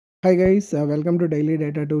Hi guys, welcome to Daily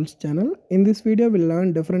Data Tools channel. In this video, we'll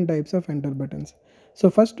learn different types of enter buttons.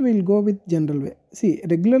 So first we'll go with general way. See,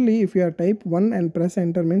 regularly if you are type 1 and press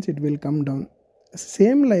enter means it will come down.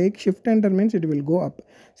 Same like shift enter means it will go up.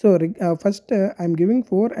 So first I'm giving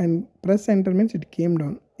 4 and press enter means it came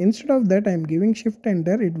down. Instead of that I'm giving shift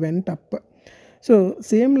enter, it went up. So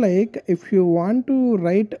same like if you want to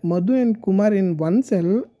write Madhu and Kumar in one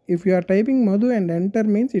cell, if you are typing Madhu and enter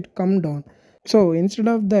means it come down. So instead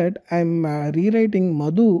of that, I'm rewriting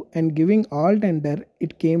Madhu and giving alt enter,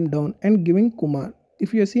 it came down, and giving Kumar.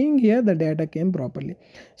 If you're seeing here, the data came properly.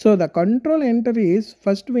 So the control enter is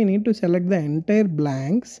first we need to select the entire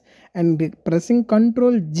blanks and pressing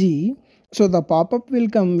control G. So the pop-up will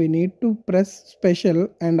come, we need to press special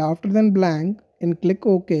and after then blank and click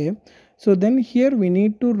OK. So then here we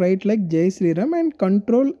need to write like Jai Sri Ram and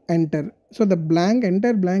control enter. So the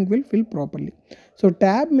entire blank will fill properly. So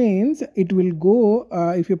tab means it will go,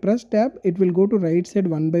 if you press tab, it will go to right side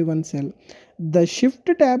one by one cell. The shift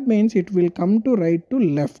tab means it will come to right to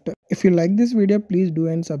left. If you like this video, please do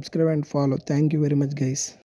and subscribe and follow. Thank you very much guys.